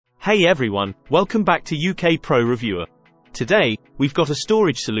Hey everyone, welcome back to UK Pro Reviewer. Today, we've got a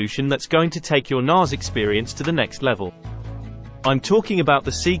storage solution that's going to take your NAS experience to the next level. I'm talking about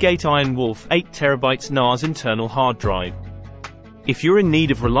the Seagate IronWolf 8TB NAS internal hard drive. If you're in need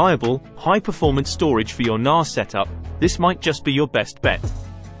of reliable, high-performance storage for your NAS setup, this might just be your best bet.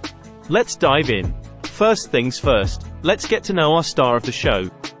 Let's dive in. First things first, let's get to know our star of the show,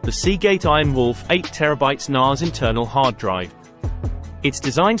 the Seagate IronWolf 8TB NAS internal hard drive. It's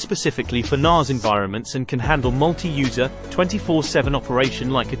designed specifically for NAS environments and can handle multi-user, 24/7 operation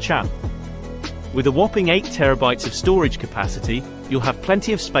like a champ. With a whopping 8 TB of storage capacity, you'll have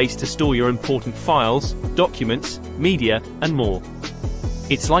plenty of space to store your important files, documents, media, and more.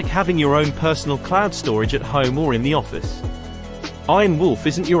 It's like having your own personal cloud storage at home or in the office. IronWolf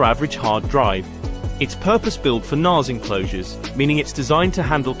isn't your average hard drive. It's purpose-built for NAS enclosures, meaning it's designed to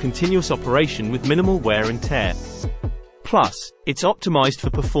handle continuous operation with minimal wear and tear. Plus, it's optimized for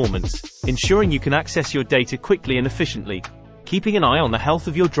performance, ensuring you can access your data quickly and efficiently. Keeping an eye on the health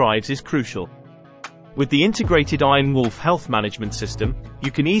of your drives is crucial. With the integrated IronWolf health management system, you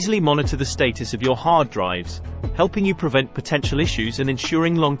can easily monitor the status of your hard drives, helping you prevent potential issues and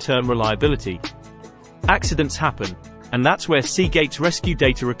ensuring long-term reliability. Accidents happen, and that's where Seagate's rescue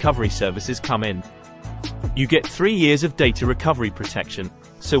data recovery services come in. You get 3 years of data recovery protection,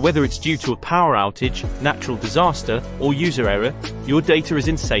 so whether it's due to a power outage, natural disaster, or user error, your data is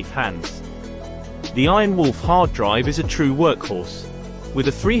in safe hands. The IronWolf hard drive is a true workhorse. With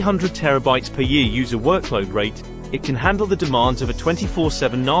a 300 TB per year user workload rate, it can handle the demands of a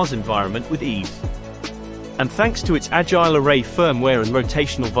 24/7 NAS environment with ease. And thanks to its agile array firmware and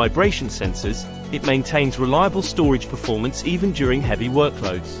rotational vibration sensors, it maintains reliable storage performance even during heavy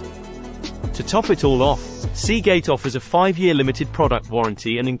workloads. To top it all off, Seagate offers a 5-year limited product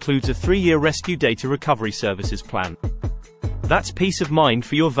warranty and includes a 3-year rescue data recovery services plan. That's peace of mind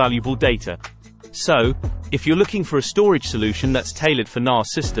for your valuable data. So, if you're looking for a storage solution that's tailored for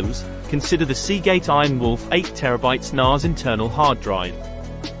NAS systems, consider the Seagate IronWolf 8TB NAS internal hard drive.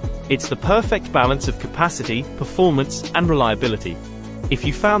 It's the perfect balance of capacity, performance, and reliability. If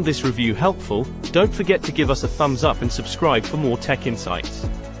you found this review helpful, don't forget to give us a thumbs up and subscribe for more tech insights.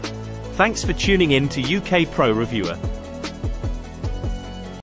 Thanks for tuning in to UK Pro Reviewer.